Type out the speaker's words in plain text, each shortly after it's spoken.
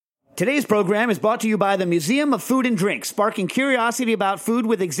Today's program is brought to you by the Museum of Food and Drink, sparking curiosity about food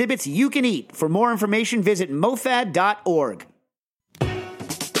with exhibits you can eat. For more information, visit mofad.org.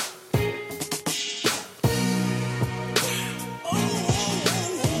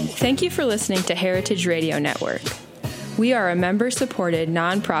 Thank you for listening to Heritage Radio Network. We are a member-supported,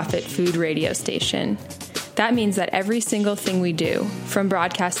 nonprofit food radio station. That means that every single thing we do, from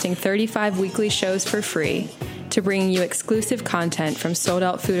broadcasting 35 weekly shows for free to bringing you exclusive content from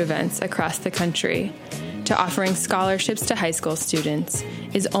sold-out food events across the country, to offering scholarships to high school students,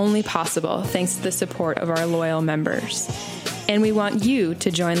 is only possible thanks to the support of our loyal members. And we want you to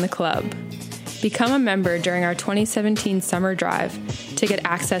join the club. Become a member during our 2017 summer drive to get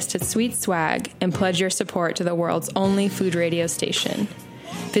access to sweet swag and pledge your support to the world's only food radio station.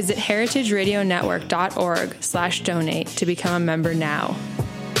 Visit heritageradionetwork.org/donate to become a member now.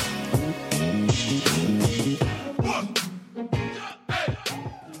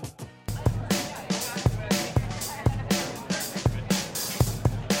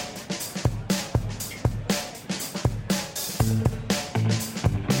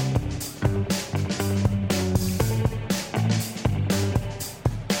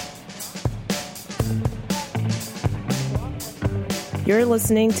 You're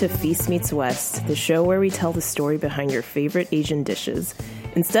listening to Feast Meets West, the show where we tell the story behind your favorite Asian dishes.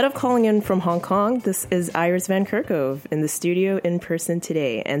 Instead of calling in from Hong Kong, this is Iris Van Kerkhove in the studio in person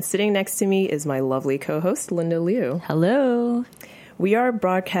today. And sitting next to me is my lovely co-host, Linda Liu. Hello. We are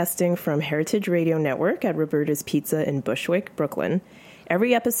broadcasting from Heritage Radio Network at Roberta's Pizza in Bushwick, Brooklyn.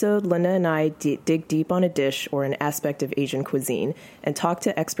 Every episode, Linda and I dig deep on a dish or an aspect of Asian cuisine and talk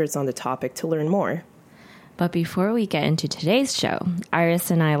to experts on the topic to learn more. But before we get into today's show, Iris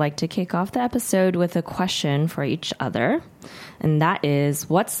and I like to kick off the episode with a question for each other. And that is,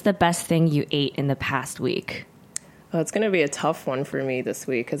 what's the best thing you ate in the past week? Well, it's going to be a tough one for me this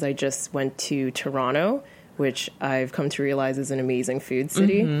week because I just went to Toronto, which I've come to realize is an amazing food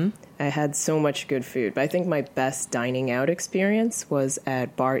city. Mm-hmm. I had so much good food. But I think my best dining out experience was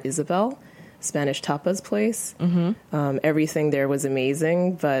at Bar Isabel, Spanish tapas place. Mm-hmm. Everything there was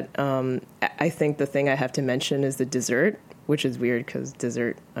amazing, but I think the thing I have to mention is the dessert, which is weird because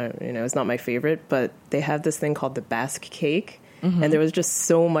dessert, is not my favorite, but they have this thing called the Basque cake, mm-hmm. and there was just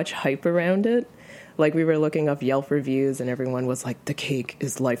so much hype around it. Like, we were looking up Yelp reviews, and everyone was like, the cake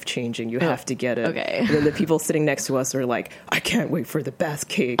is life-changing. You have to get it. Okay. And then the people sitting next to us were like, I can't wait for the Basque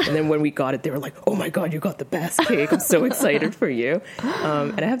cake. And then when we got it, they were like, oh, my God, you got the Basque cake. I'm so excited for you.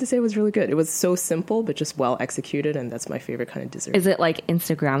 And I have to say it was really good. It was so simple, but just well executed, and that's my favorite kind of dessert. Is it, like,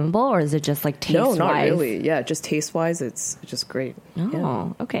 Instagrammable, or is it just, like, taste-wise? No, not really. Yeah, just taste-wise, it's just great. Oh, yeah.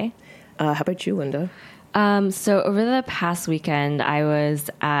 Okay. How about you, Linda? So over the past weekend, I was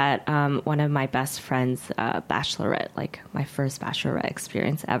at one of my best friends' bachelorette, like my first bachelorette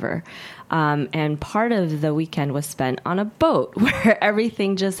experience ever. And part of the weekend was spent on a boat where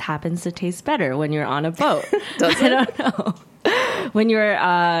everything just happens to taste better when you're on a boat. I don't know. When you're,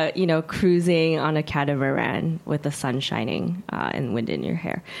 cruising on a catamaran with the sun shining and wind in your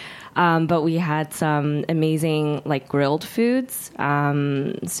hair. But we had some amazing, grilled foods.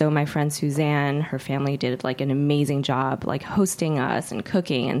 So my friend Suzanne, her family did, an amazing job, hosting us and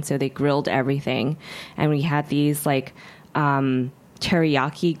cooking. And so they grilled everything. And we had these,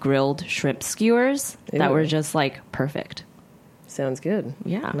 teriyaki grilled shrimp skewers that were just, perfect. Sounds good.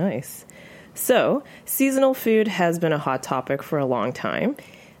 Yeah. Nice. So, seasonal food has been a hot topic for a long time.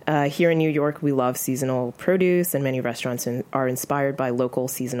 Here in New York, we love seasonal produce, and many restaurants are inspired by local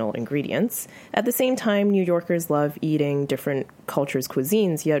seasonal ingredients. At the same time, New Yorkers love eating different cultures'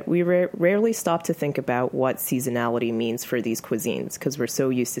 cuisines, yet we rarely stop to think about what seasonality means for these cuisines, because we're so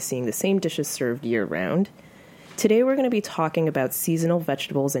used to seeing the same dishes served year-round. Today, we're going to be talking about seasonal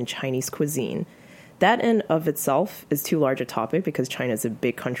vegetables in Chinese cuisine. That in of itself is too large a topic because China is a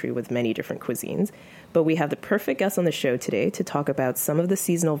big country with many different cuisines. But we have the perfect guest on the show today to talk about some of the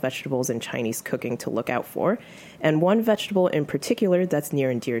seasonal vegetables in Chinese cooking to look out for, and one vegetable in particular that's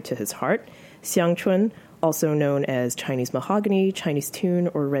near and dear to his heart, xiangchun, also known as Chinese mahogany, Chinese tune,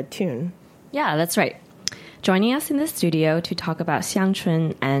 or red tune. Yeah, that's right. Joining us in the studio to talk about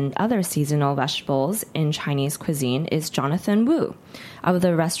xiangchun and other seasonal vegetables in Chinese cuisine is Jonathan Wu of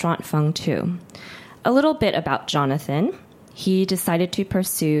the restaurant Feng Tu. A little bit about Jonathan. He decided to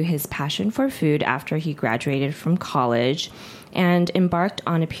pursue his passion for food after he graduated from college and embarked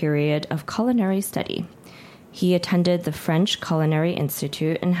on a period of culinary study. He attended the French Culinary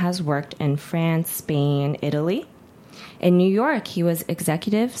Institute and has worked in France, Spain, Italy. In New York, he was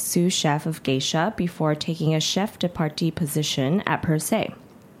executive sous chef of Geisha before taking a chef de partie position at Per Se.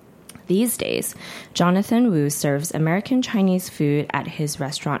 These days, Jonathan Wu serves American Chinese food at his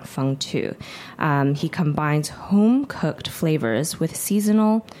restaurant Feng Tu. He combines home-cooked flavors with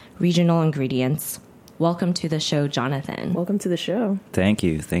seasonal, regional ingredients. Welcome to the show, Jonathan. Welcome to the show. Thank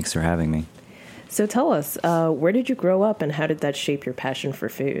you. Thanks for having me. So tell us, where did you grow up and how did that shape your passion for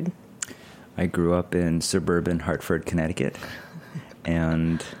food? I grew up in suburban Hartford, Connecticut,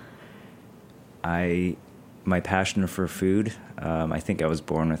 and my passion for food, I think I was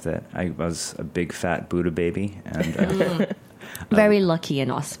born with it. I was a big fat Buddha baby, and very lucky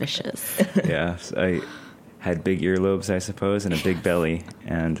and auspicious. Yeah, so I had big earlobes, I suppose, and a big belly,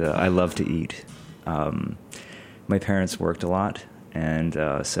 and I love to eat. My parents worked a lot, and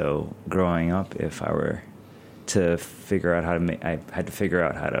so growing up, if I were to figure out how to make, I had to figure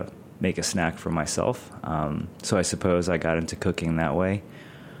out how to make a snack for myself. So I suppose I got into cooking that way.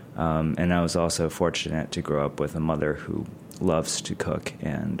 And I was also fortunate to grow up with a mother who loves to cook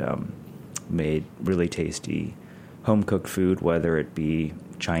and made really tasty home-cooked food, whether it be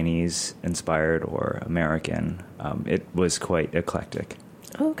Chinese-inspired or American. It was quite eclectic.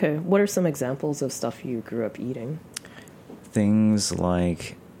 Okay. What are some examples of stuff you grew up eating? Things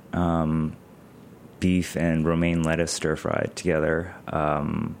like beef and romaine lettuce stir-fried together,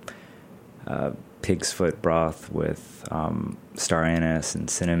 pig's foot broth with star anise and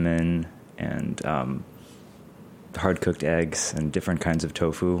cinnamon, and hard-cooked eggs and different kinds of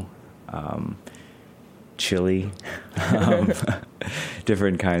tofu, chili,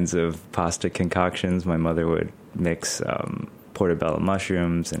 different kinds of pasta concoctions. My mother would mix portobello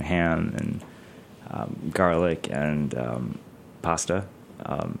mushrooms and ham and garlic and pasta.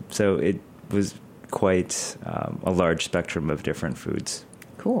 So it was quite a large spectrum of different foods.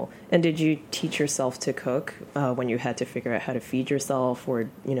 Cool. And did you teach yourself to cook when you had to figure out how to feed yourself, or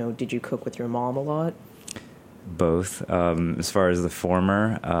did you cook with your mom a lot? Both. As far as the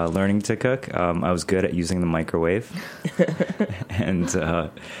former, learning to cook, I was good at using the microwave, and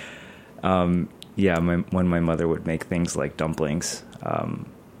when my mother would make things like dumplings,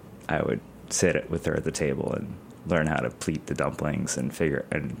 I would sit with her at the table and learn how to pleat the dumplings and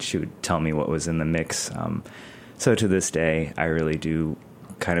she would tell me what was in the mix. So to this day, I really do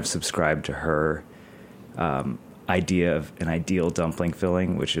kind of subscribe to her idea of an ideal dumpling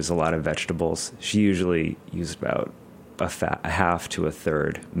filling, which is a lot of vegetables. She usually used about a half to a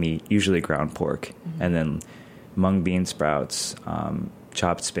third meat, usually ground pork, and then mung bean sprouts,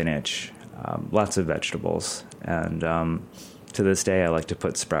 chopped spinach, lots of vegetables. And to this day, I like to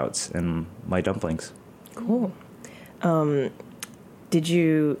put sprouts in my dumplings. Cool. Did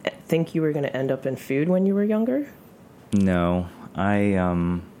you think you were going to end up in food when you were younger? No,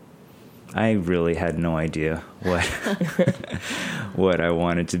 I really had no idea what I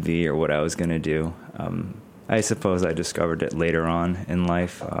wanted to be or what I was going to do. I suppose I discovered it later on in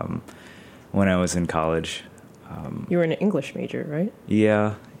life, when I was in college. You were an English major, right?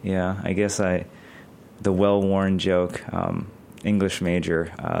 Yeah. I guess the well-worn joke, English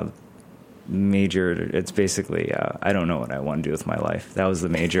major, it's basically, I don't know what I want to do with my life. That was the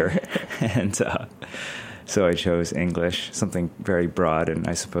major. And so I chose English, something very broad and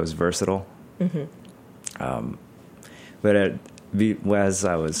I suppose versatile. Mm-hmm. But as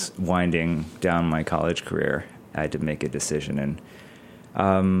I was winding down my college career, I had to make a decision,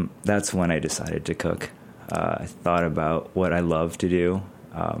 and that's when I decided to cook. I thought about what I love to do.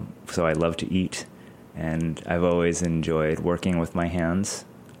 So I love to eat, and I've always enjoyed working with my hands.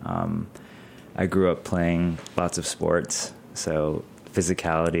 I grew up playing lots of sports, so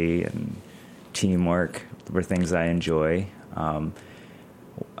physicality and teamwork were things I enjoy.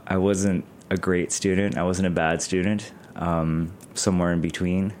 I wasn't a great student. I wasn't a bad student, somewhere in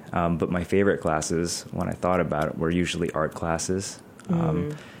between. But my favorite classes, when I thought about it, were usually art classes.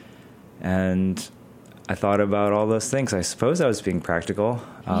 And I thought about all those things. I suppose I was being practical.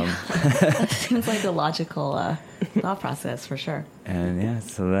 That seems like a logical thought process, for sure. And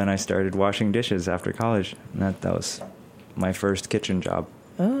so then I started washing dishes after college. And that was my first kitchen job.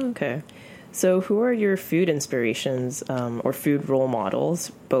 Oh, okay. So who are your food inspirations or food role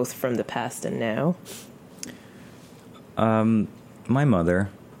models, both from the past and now? My mother.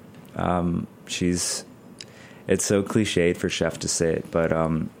 It's so cliched for chef to say it, but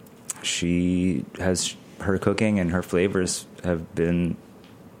her cooking and her flavors have been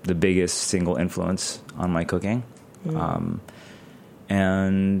the biggest single influence on my cooking.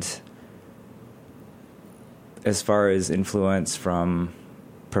 And as far as influence from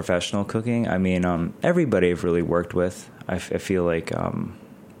professional cooking, I mean, everybody I've really worked with, I feel like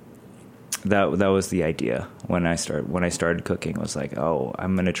that was the idea when I started cooking. Was like, oh,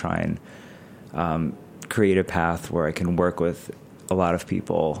 I'm going to try and create a path where I can work with a lot of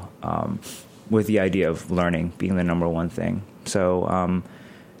people with the idea of learning being the number one thing. So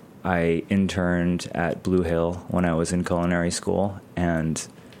I interned at Blue Hill when I was in culinary school, and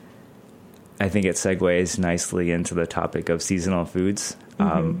I think it segues nicely into the topic of seasonal foods.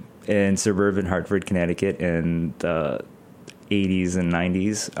 In suburban Hartford, Connecticut in the 80s and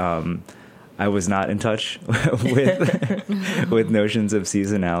 90s, I was not in touch with notions of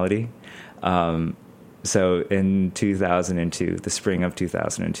seasonality. So in 2002, the spring of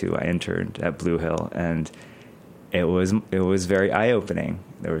 2002, I interned at Blue Hill, and it was very eye-opening.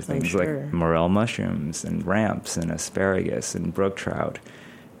 There were things like morel mushrooms and ramps and asparagus and brook trout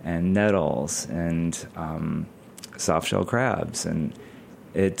and nettles and soft-shell crabs, and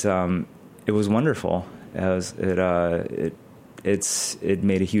it was wonderful. It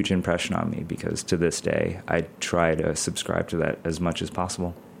made a huge impression on me, because to this day I try to subscribe to that as much as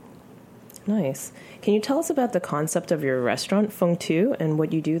possible. Nice. Can you tell us about the concept of your restaurant, Feng Tu, and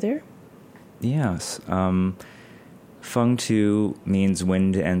what you do there? Yes. Feng Tu means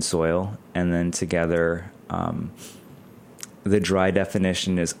wind and soil, and then together the dry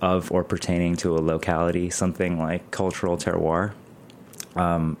definition is of or pertaining to a locality, something like cultural terroir.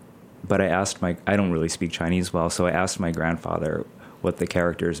 But I don't really speak Chinese well, so I asked my grandfather what the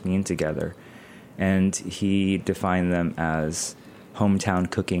characters mean together, and he defined them as hometown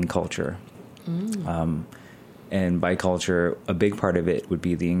cooking culture. And by culture, a big part of it would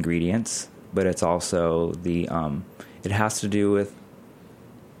be the ingredients, but it's also it has to do with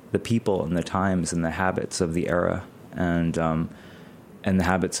the people and the times and the habits of the era, and the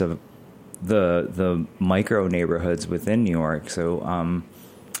habits of the micro neighborhoods within New York. So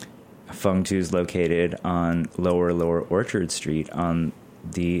Feng Tu is located on Lower Orchard Street on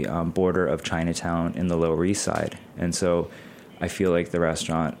the border of Chinatown in the Lower East Side. And so I feel like the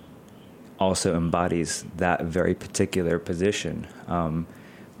restaurant also embodies that very particular position,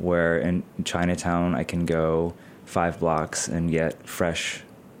 where in Chinatown I can go 5 blocks and get fresh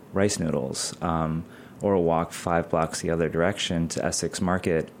rice noodles, or walk 5 blocks the other direction to Essex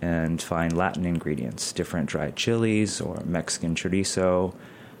Market and find Latin ingredients, different dried chilies or Mexican chorizo,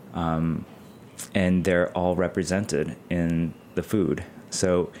 and they're all represented in the food.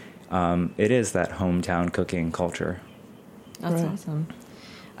 So it is that hometown cooking culture. That's awesome.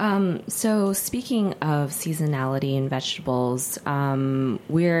 So speaking of seasonality in vegetables,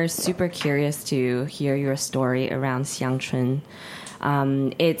 we're super curious to hear your story around xiangchun.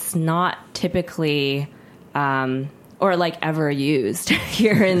 It's not typically or like ever used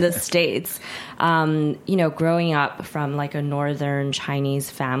here in the States. Growing up from like a northern Chinese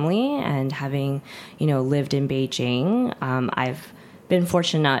family and having, lived in Beijing, I've been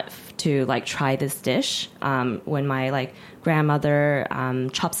fortunate to like try this dish when my grandmother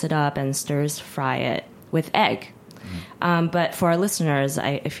chops it up and stirs fry it with egg. But for our listeners,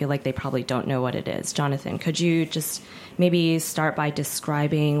 I feel like they probably don't know what it is. Jonathan, could you just maybe start by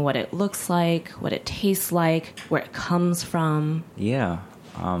describing what it looks like, what it tastes like, where it comes from? Yeah.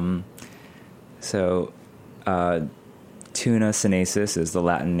 Tuna sinensis is the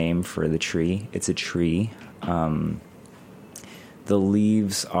Latin name for the tree. It's a tree. The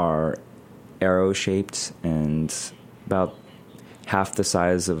leaves are arrow-shaped and about half the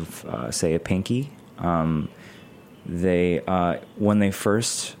size of, say, a pinky. They when they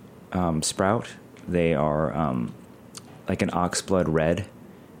first sprout, they are like an oxblood red,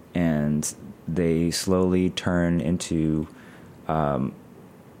 and they slowly turn into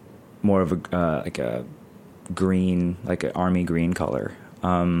more of a like a green, like an army green color.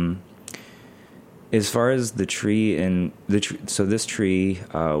 As far as the tree, so this tree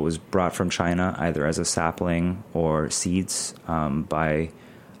was brought from China either as a sapling or seeds by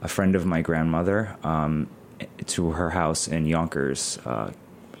a friend of my grandmother to her house in Yonkers,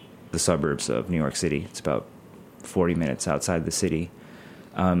 the suburbs of New York City. It's about 40 minutes outside the city.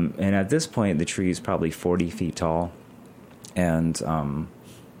 And at this point, the tree is probably 40 feet tall, and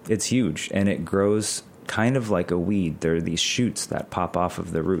it's huge, and it grows kind of like a weed. There are these shoots that pop off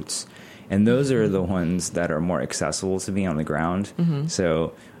of the roots, and those are the ones that are more accessible to me on the ground.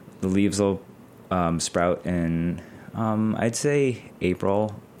 So the leaves will sprout in, I'd say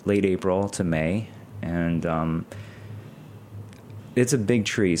late April to May, and it's a big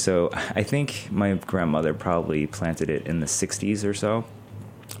tree. So I think my grandmother probably planted it in the 60s or so.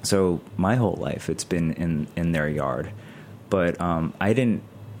 So my whole life it's been in their yard, but I didn't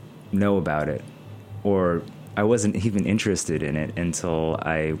know about it, or I wasn't even interested in it until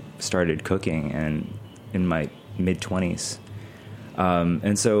I started cooking and in my mid-20s.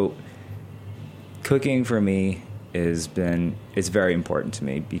 And so cooking for me it's very important to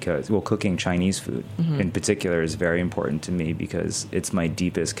me because, well, cooking Chinese food in particular is very important to me because it's my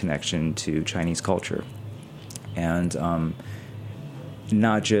deepest connection to Chinese culture. And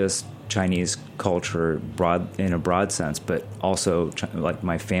not just Chinese culture in a broad sense, but also like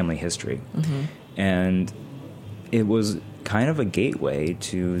my family history. And it was kind of a gateway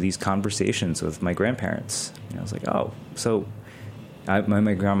to these conversations with my grandparents. You know, I was like, oh, so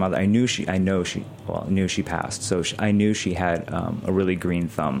my grandmother, I knew she passed. So I knew she had a really green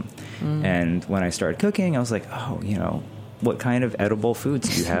thumb. And when I started cooking, I was like, oh, you know, what kind of edible foods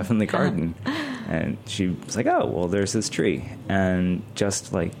do you have in the garden? And she was like, oh, well, there's this tree. And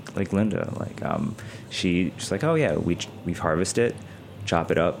just like Linda, she's like, oh, yeah, we've harvested it,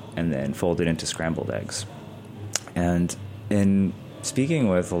 chop it up, and then fold it into scrambled eggs. And in speaking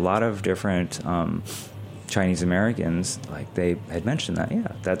with a lot of different Chinese Americans, like they had mentioned that,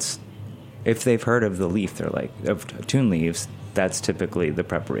 yeah, that's, if they've heard of the leaf, they're like, of tune leaves, that's typically the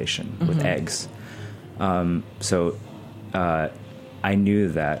preparation with eggs. So I knew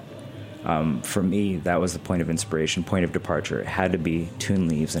that for me, that was the point of inspiration, point of departure. It had to be tune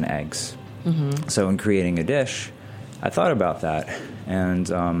leaves and eggs. So in creating a dish, I thought about that.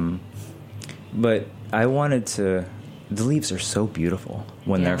 And but I wanted to, the leaves are so beautiful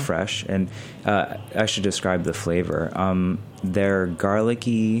when they're fresh. And I should describe the flavor. They're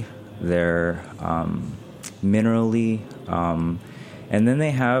garlicky, they're minerally, and then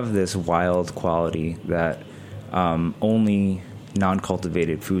they have this wild quality that only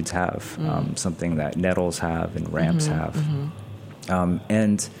non-cultivated foods have, something that nettles have and ramps have.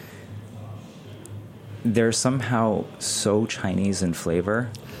 And they're somehow so Chinese in flavor,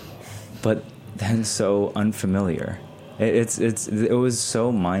 but then so unfamiliar. It was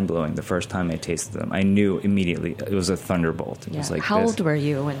so mind-blowing the first time I tasted them. I knew immediately it was a thunderbolt. It was like, how old were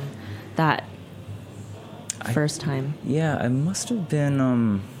you when that first time? Yeah, I must have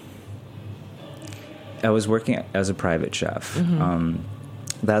been... I was working as a private chef.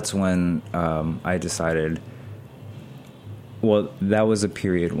 That's when I decided... Well, that was a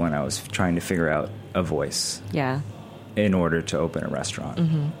period when I was trying to figure out a voice. Yeah. In order to open a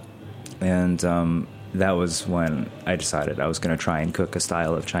restaurant. And that was when I decided I was going to try and cook a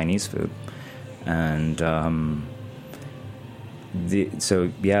style of Chinese food. And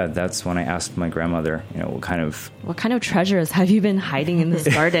that's when I asked my grandmother, you know, what kind of treasures have you been hiding in this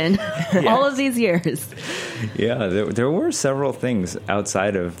garden all of these years? Yeah, there were several things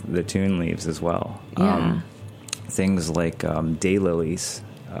outside of the tune leaves as well. Yeah. Things like daylilies.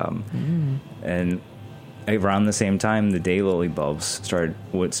 And around the same time, the daylily bulbs started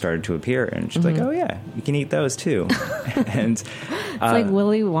to appear, and she's like, "Oh yeah, you can eat those too." And it's like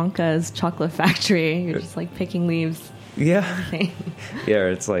Willy Wonka's chocolate factory. You're just like picking leaves. Yeah, yeah.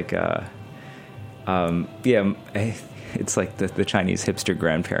 It's like, it's like the Chinese hipster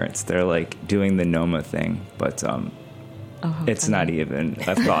grandparents. They're like doing the Noma thing, but it's not even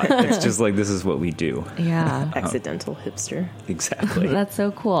a thought. It's just like, this is what we do. Yeah. Accidental hipster. Exactly. That's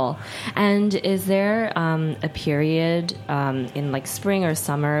so cool. And is there a period in like spring or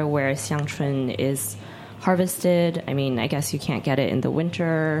summer where xiangchun is harvested? I mean, I guess you can't get it in the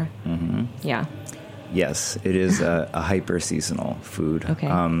winter. Yeah. Yes, it is a hyper-seasonal food. Okay.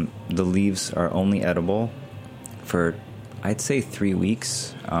 The leaves are only edible for, I'd say, 3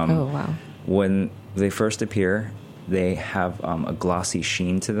 weeks. Oh, wow. When they first appear, they have a glossy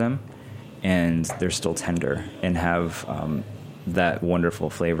sheen to them, and they're still tender and have that wonderful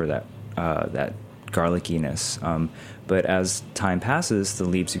flavor, that garlickiness. But as time passes, the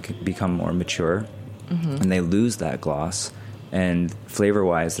leaves become more mature, and they lose that gloss. And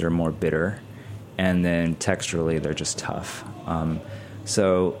flavor-wise, they're more bitter, and then texturally, they're just tough.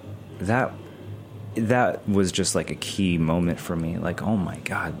 So that was just like a key moment for me. Like, oh my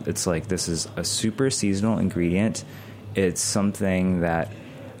God, it's like, this is a super seasonal ingredient. It's something that,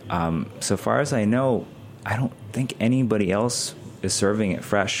 so far as I know, I don't think anybody else is serving it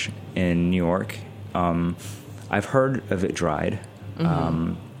fresh in New York. I've heard of it dried,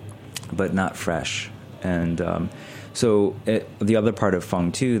 but not fresh. And so the other part of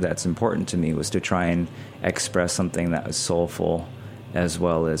Feng too that's important to me was to try and express something that was soulful as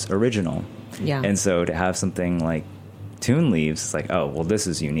well as original. Yeah. And so to have something like tune leaves, it's like, oh, well, this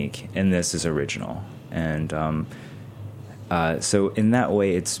is unique and this is original. And so in that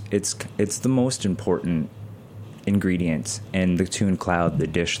way, it's the most important ingredient. And the tune cloud, the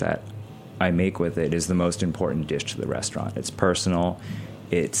dish that I make with it, is the most important dish to the restaurant. It's personal.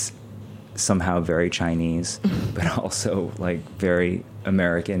 It's somehow very Chinese, but also like very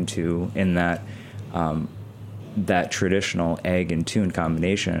American too, in that that traditional egg and tune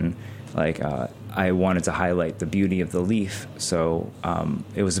combination, like I wanted to highlight the beauty of the leaf. So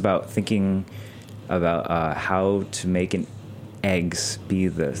it was about thinking about how to make eggs be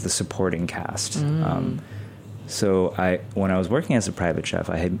the supporting cast. So when I was working as a private chef,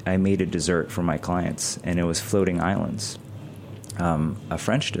 I made a dessert for my clients, and it was floating islands, a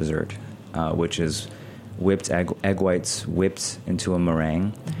French dessert, which is whipped egg whites whipped into a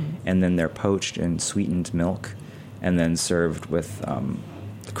meringue, and then they're poached in sweetened milk, and then served with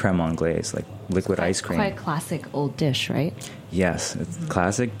creme anglaise, like liquid ice cream. Quite classic old dish, right? Yes, it's a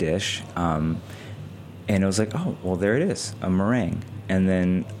classic dish. And it was like, oh, well, there it is, a meringue. And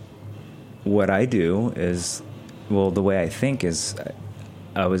then what I do is, well, the way I think is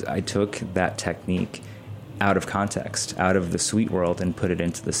I took that technique out of context, out of the sweet world, and put it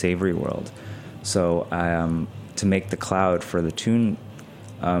into the savory world. So to make the cloud for the tune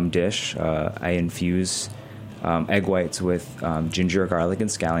dish, I infuse egg whites with ginger, garlic, and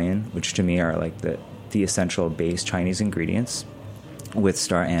scallion, which to me are like the essential base Chinese ingredients, with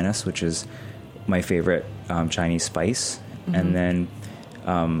star anise, which is my favorite Chinese spice, and then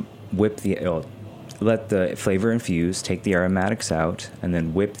let the flavor infuse, take the aromatics out, and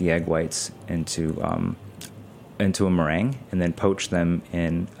then whip the egg whites into a meringue, and then poach them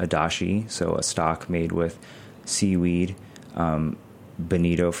in a dashi, so a stock made with seaweed,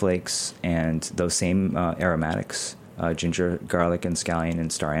 bonito flakes, and those same aromatics, ginger, garlic, and scallion,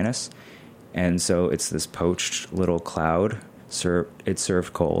 and star anise. And so it's this poached little cloud. It's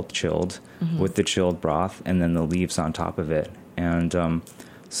served cold, chilled, with the chilled broth, and then the leaves on top of it. And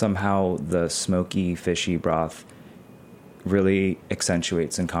somehow the smoky, fishy broth really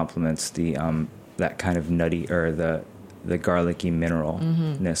accentuates and complements the that kind of nutty, or the garlicky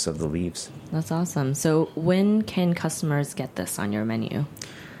mineralness of the leaves. That's awesome. So when can customers get this on your menu?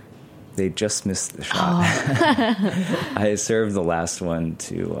 They just missed the shot. I served the last one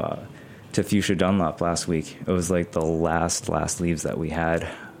to Fuchsia Dunlop last week. It was like the last leaves that we had.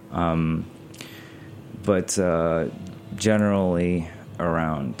 But generally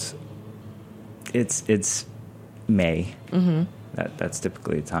around, it's May. That's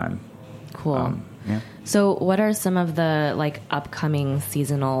typically the time. Cool. Yeah. So what are some of the upcoming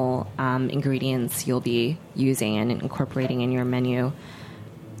seasonal ingredients you'll be using and incorporating in your menu?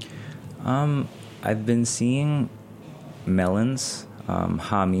 I've been seeing melons,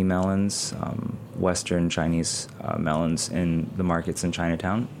 Hami melons, Western Chinese melons in the markets in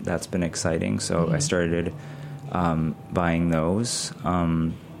Chinatown. That's been exciting. So I started buying those.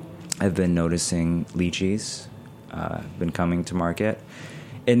 I've been noticing lychees been coming to market.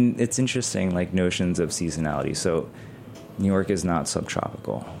 And it's interesting, notions of seasonality. So New York is not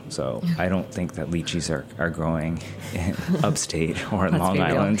subtropical. So I don't think that lychees are growing in upstate or in Long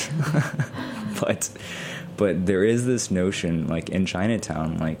Island. But there is this notion, in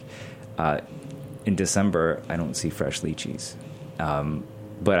Chinatown, in December, I don't see fresh lychees.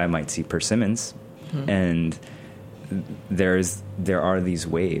 But I might see persimmons. And there are these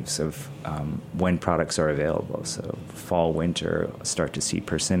waves of when products are available. So fall, winter, start to see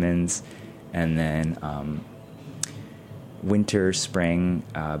persimmons, and then winter, spring,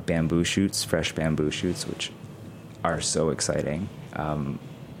 bamboo shoots, fresh bamboo shoots, which are so exciting.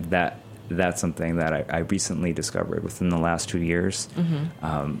 That's something that I recently discovered within the last 2 years.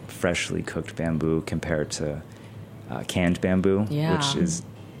 Freshly cooked bamboo compared to canned bamboo, which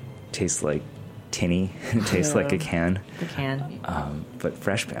tastes like tinny. It tastes like a can. The can. But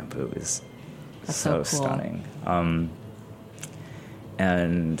fresh bamboo is That's so cool. stunning.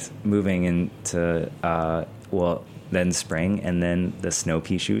 And moving into, then spring, and then the snow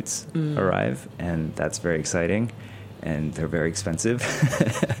pea shoots arrive, and that's very exciting. And they're very expensive.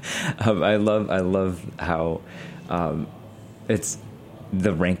 I love how it's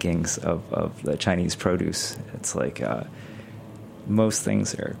the rankings of the Chinese produce. It's most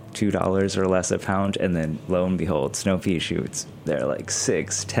things are $2 or less a pound, and then lo and behold, snow pea shoots, they're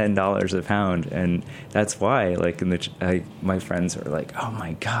 $6-10 a pound. And that's why my friends are like, oh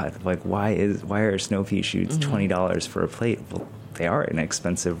my god, why are snow pea shoots $20 for a plate? Well, they are an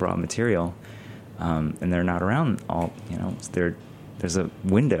expensive raw material, and they're not around all, there's a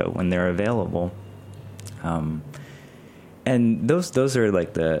window when they're available, and those are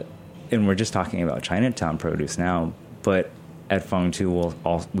and we're just talking about Chinatown produce now, but at Feng Tu,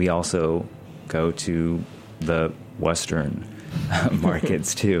 we also go to the Western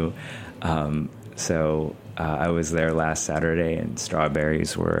markets too. So I was there last Saturday, and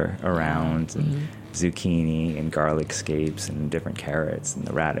strawberries were around, and zucchini and garlic scapes and different carrots and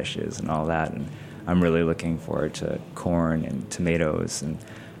the radishes and all that. And I'm really looking forward to corn and tomatoes,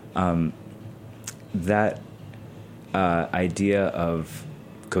 and that idea of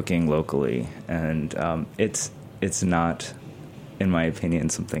cooking locally, and it's not, in my opinion,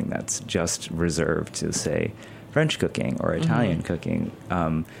 something that's just reserved to, say, French cooking or Italian cooking,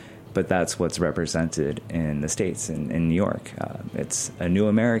 but that's what's represented in the States, in New York. It's a new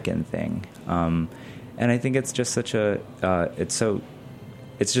American thing, and I think it's just such it's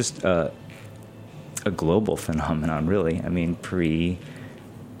just a global phenomenon, really. I mean,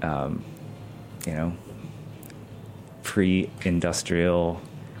 pre-industrial,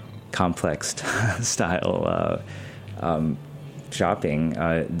 complex style shopping,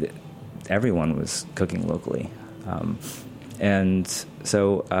 everyone was cooking locally, and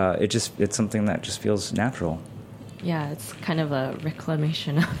so it's something that just feels natural. Yeah, it's kind of a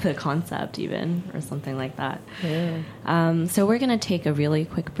reclamation of the concept, even, or something like that. Yeah. So we're going to take a really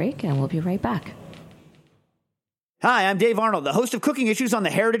quick break, and we'll be right back. Hi, I'm Dave Arnold, the host of Cooking Issues on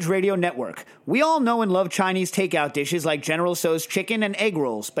the Heritage Radio Network. We all know and love Chinese takeout dishes like General Tso's chicken and egg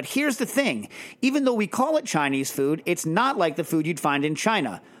rolls, but here's the thing. Even though we call it Chinese food, it's not like the food you'd find in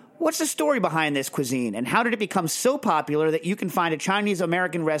China. What's the story behind this cuisine, and how did it become so popular that you can find a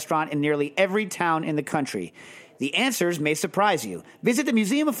Chinese-American restaurant in nearly every town in the country? The answers may surprise you. Visit the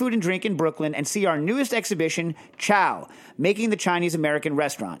Museum of Food and Drink in Brooklyn and see our newest exhibition, Chow, Making the Chinese American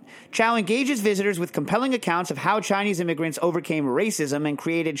Restaurant. Chow engages visitors with compelling accounts of how Chinese immigrants overcame racism and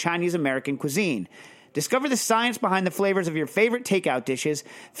created Chinese American cuisine. Discover the science behind the flavors of your favorite takeout dishes,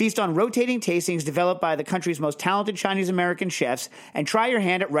 feast on rotating tastings developed by the country's most talented Chinese-American chefs, and try your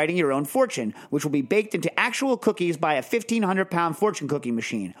hand at writing your own fortune, which will be baked into actual cookies by a 1,500-pound fortune cookie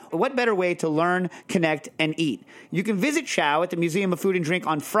machine. What better way to learn, connect, and eat? You can visit Chow at the Museum of Food and Drink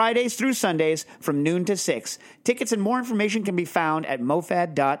on Fridays through Sundays from noon to 6. Tickets and more information can be found at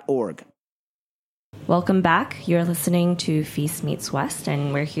mofad.org. Welcome back. You're listening to Feast Meets West,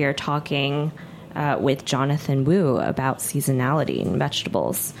 and we're here talking with Jonathan Wu about seasonality in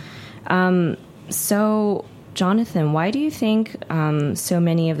vegetables. So, Jonathan, why do you think so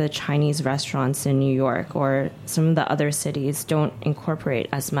many of the Chinese restaurants in New York or some of the other cities don't incorporate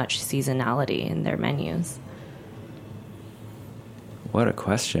as much seasonality in their menus? What a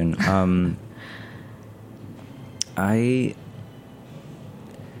question.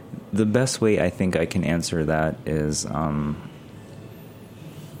 The best way I think I can answer that is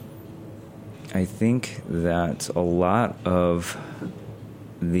I think that a lot of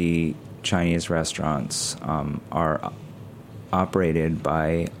the Chinese restaurants are operated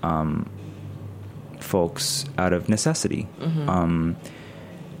by folks out of necessity. I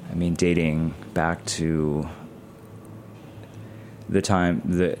mean, dating back to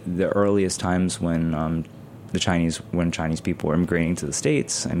the earliest times when Chinese people were immigrating to the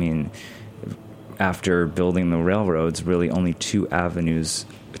States. I mean, after building the railroads, really only two industries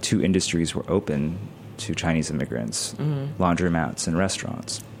were open to Chinese immigrants, laundromats and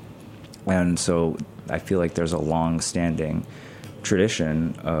restaurants. And so I feel like there's a long-standing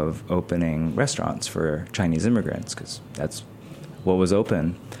tradition of opening restaurants for Chinese immigrants because that's what was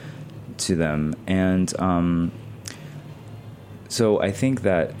open to them. And so I think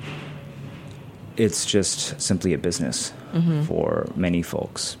that it's just simply a business for many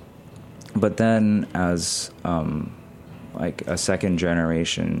folks. But then as like a second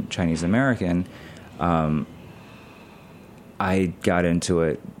generation Chinese American, I got into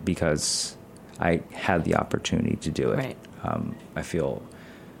it because I had the opportunity to do it. Right. I feel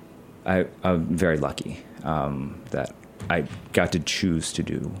I'm very lucky that I got to choose to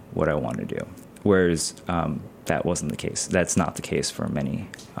do what I want to do. Whereas that wasn't the case. That's not the case for many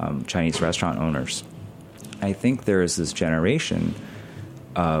Chinese restaurant owners. I think there is this generation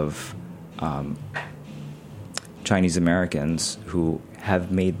of Chinese Americans who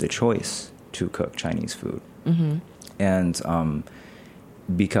have made the choice to cook Chinese food, and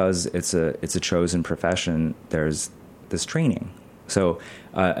because it's a chosen profession, there's this training. So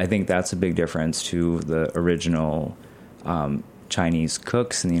I think that's a big difference to the original Chinese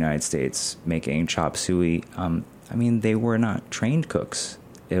cooks in the United States making chop suey. I mean, they were not trained cooks.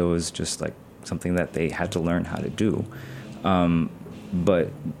 It was just like something that they had to learn how to do.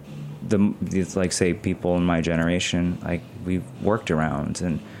 But it's like, say, people in my generation, like, we've worked around,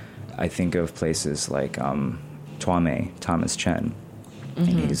 and I think of places like Tuame, Thomas Chen, and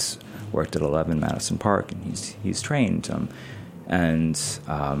he's worked at 11 Madison Park, and he's trained. And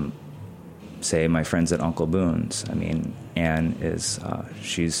say my friends at Uncle Boone's. I mean, Anne is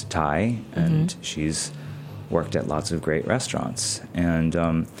she's Thai, and she's worked at lots of great restaurants,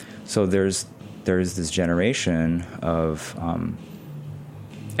 and so there's this generation of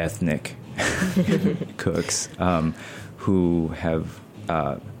ethnic cooks who have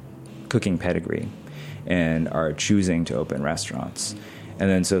cooking pedigree, and are choosing to open restaurants. And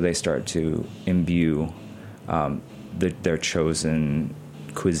then so they start to imbue their chosen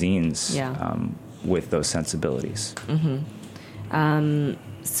cuisines with those sensibilities.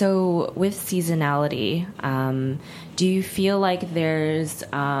 So with seasonality, do you feel like there's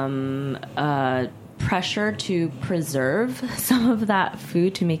a pressure to preserve some of that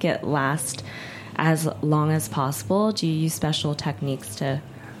food to make it last as long as possible? Do you use special techniques to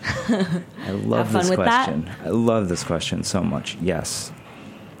I love have fun this with question. that? I love this question so much. Yes.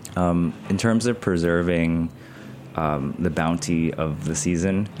 In terms of preserving the bounty of the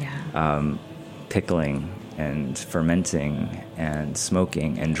season, pickling and fermenting and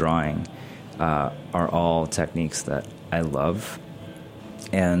smoking and drying are all techniques that I love,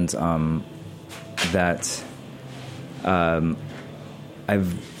 and that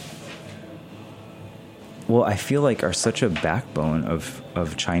I feel like are such a backbone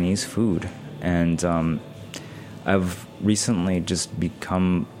of Chinese food. And I've recently just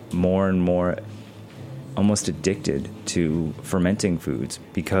become more and more almost addicted to fermenting foods,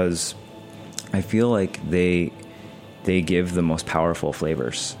 because I feel like they give the most powerful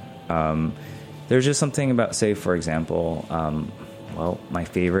flavors. There's just something about, say, for example, my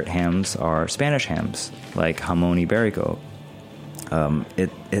favorite hams are Spanish hams, like jamón ibérico.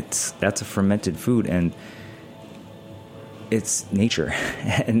 That's a fermented food, and it's nature.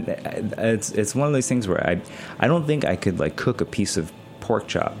 And it's one of those things where I don't think I could like cook a piece of pork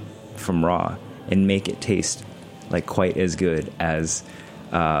chop from raw and make it taste like quite as good as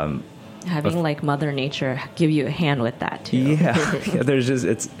having like Mother Nature give you a hand with that too. Yeah, there's just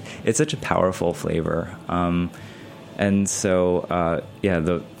it's such a powerful flavor. And so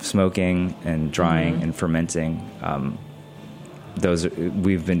the smoking and drying and fermenting,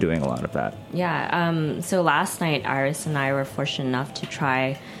 we've been doing a lot of that. Yeah. So last night, Iris and I were fortunate enough to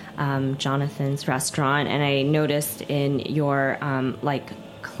try Jonathan's restaurant, and I noticed in your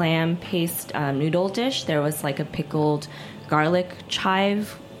clam paste noodle dish, there was like a pickled garlic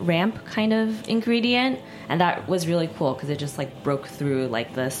chive ramp kind of ingredient, and that was really cool because it just like broke through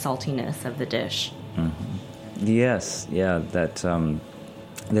like the saltiness of the dish. Mm-hmm. Yes, yeah, that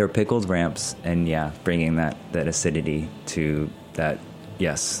there are pickled ramps, and bringing that acidity to that,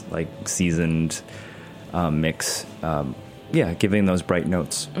 like seasoned mix, giving those bright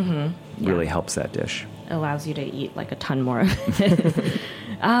notes really helps that dish. It allows you to eat like a ton more of it.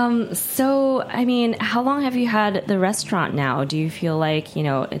 So, I mean, how long have you had the restaurant now? Do you feel like,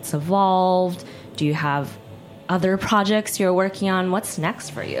 it's evolved? Do you have other projects you're working on? What's next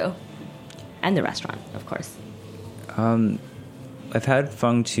for you? And the restaurant, of course. I've had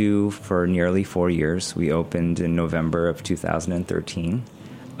Feng Tu for nearly 4 years. We opened in November of 2013.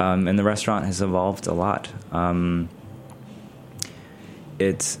 And the restaurant has evolved a lot. I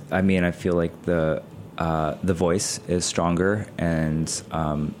feel like the voice is stronger, and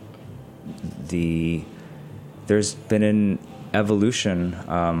there's been an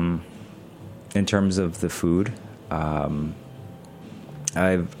evolution in terms of the food.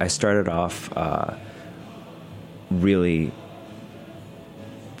 I started off really,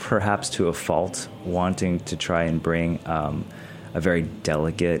 perhaps to a fault, wanting to try and bring a very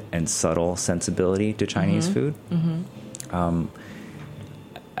delicate and subtle sensibility to Chinese food. Mm-hmm.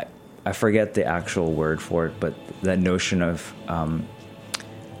 I forget the actual word for it, but that notion of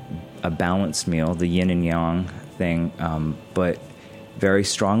a balanced meal, the yin and yang thing, but very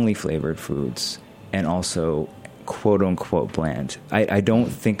strongly flavored foods, and also quote unquote bland. I don't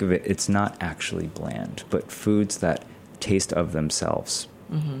think of it, it's not actually bland, but foods that taste of themselves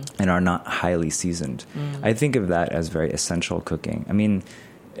and are not highly seasoned. I think of that as very essential cooking. I mean,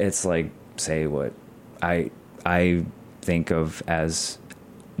 it's like, say, what I think of as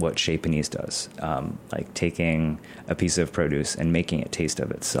what Chez Panisse does, like taking a piece of produce and making it taste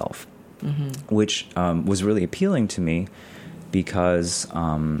of itself, which was really appealing to me because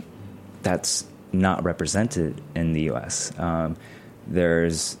that's not represented in the U.S.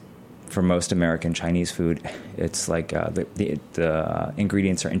 There's, for most American Chinese food, it's like the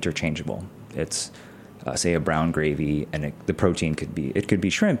ingredients are interchangeable. It's say a brown gravy, and the protein could be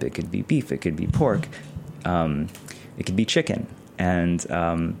shrimp, it could be beef, it could be pork, it could be chicken. And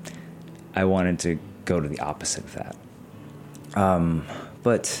I wanted to go to the opposite of that.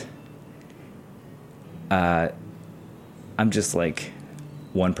 But I'm just like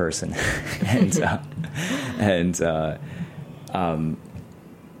one person.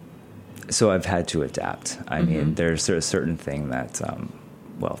 So I've had to adapt. I mean, there's a certain thing that,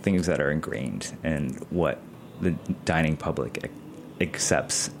 things that are ingrained in what the dining public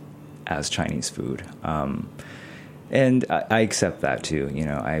accepts as Chinese food. And I accept that too.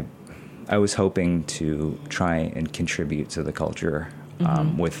 I was hoping to try and contribute to the culture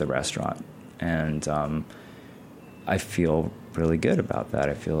with the restaurant. And I feel really good about that.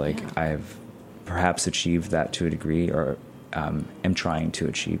 I feel like I've perhaps achieved that to a degree, or am trying to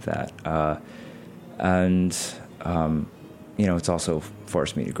achieve that. It's also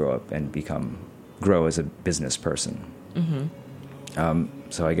forced me to grow up and grow as a business person.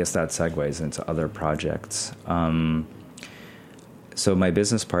 So I guess that segues into other projects. So my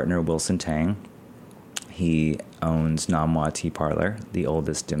business partner, Wilson Tang, he owns Nam Wah Tea Parlor, the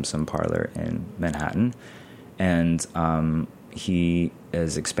oldest dim sum parlor in Manhattan. And he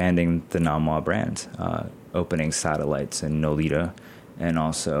is expanding the Nam Wah brand, opening satellites in Nolita and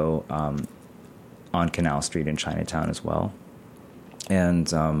also on Canal Street in Chinatown as well. And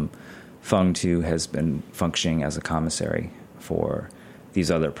Feng Tu has been functioning as a commissary for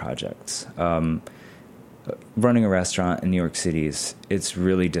these other projects. Running a restaurant in New York City it's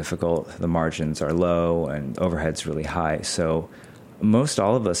really difficult. The margins are low and overhead's really high. So most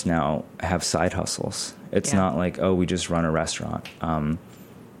all of us now have side hustles. It's not like, we just run a restaurant.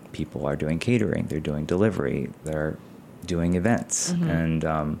 People are doing catering, they're doing delivery, they're doing events.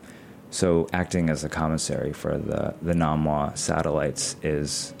 And so acting as a commissary for the Nam Wah satellites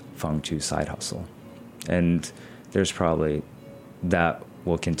is Feng Tu's side hustle. And there's probably that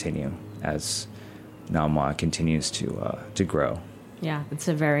will continue as Nam Wah continues to grow. Yeah, it's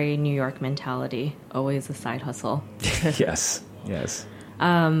a very New York mentality, always a side hustle. Yes.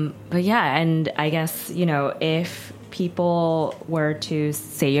 But yeah, and I guess, if people were to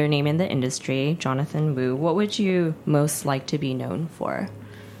say your name in the industry, Jonathan Wu, what would you most like to be known for?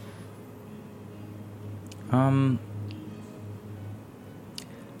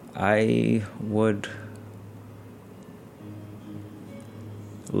 I would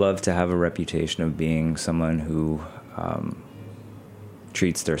love to have a reputation of being someone who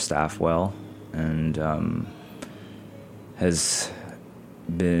treats their staff well and has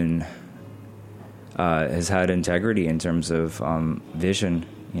had integrity in terms of vision.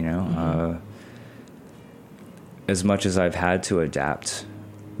 As much as I've had to adapt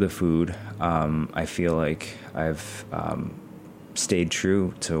the food, I feel like I've stayed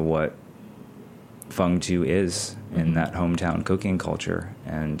true to what Feng Tu is in that hometown cooking culture.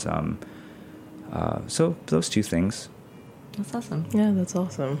 And so those two things. That's awesome. Yeah, that's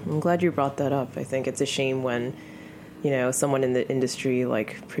awesome. I'm glad you brought that up. I think it's a shame when, someone in the industry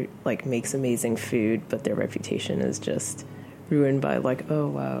makes amazing food, but their reputation is just ruined by oh,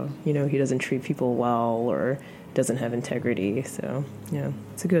 wow, he doesn't treat people well or doesn't have integrity. So, yeah,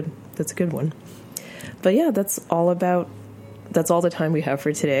 that's a good one. But yeah, that's all the time we have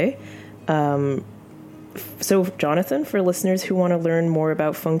for today. So, Jonathan, for listeners who want to learn more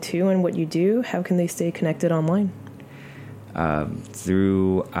about Feng Tu and what you do, how can they stay connected online?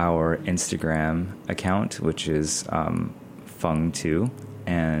 Through our Instagram account, which is Feng Tu,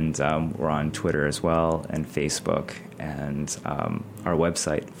 and we're on Twitter as well, and Facebook, and our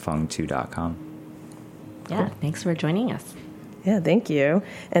website, fengtu.com. Yeah, thanks for joining us. Yeah, thank you.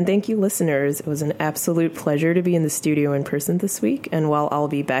 And thank you, listeners. It was an absolute pleasure to be in the studio in person this week. And while I'll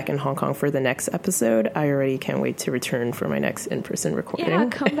be back in Hong Kong for the next episode, I already can't wait to return for my next in-person recording. Yeah,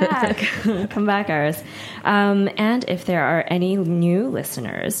 come back. Come back, Iris. And if there are any new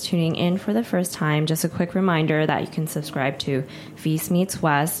listeners tuning in for the first time, just a quick reminder that you can subscribe to Feast Meets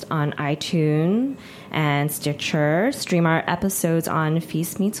West on iTunes and Stitcher, stream our episodes on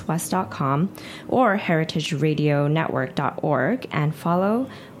feastmeetswest.com or heritageradionetwork.org, and follow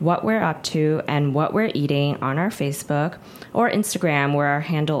what we're up to and what we're eating on our Facebook or Instagram, where our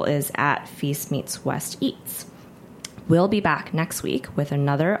handle is at Feast Meets West Eats. We'll be back next week with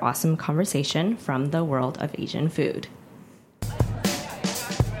another awesome conversation from the world of Asian food.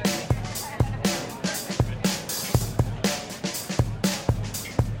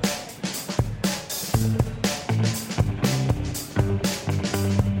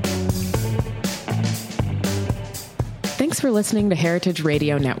 Thanks for listening to Heritage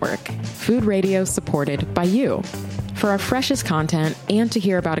Radio Network, food radio supported by you. For our freshest content and to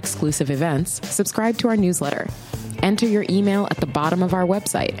hear about exclusive events, subscribe to our newsletter. Enter your email at the bottom of our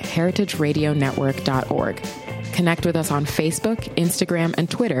website, heritageradionetwork.org. Connect with us on Facebook, Instagram, and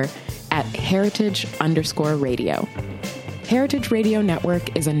Twitter at heritage_radio. Heritage Radio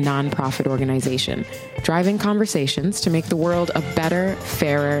Network is a nonprofit organization driving conversations to make the world a better,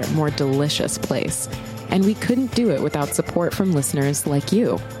 fairer, more delicious place. And we couldn't do it without support from listeners like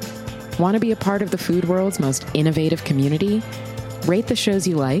you. Want to be a part of the food world's most innovative community? Rate the shows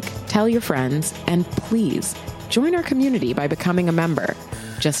you like, tell your friends, and please join our community by becoming a member.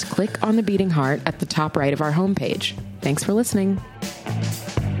 Just click on the beating heart at the top right of our homepage. Thanks for listening.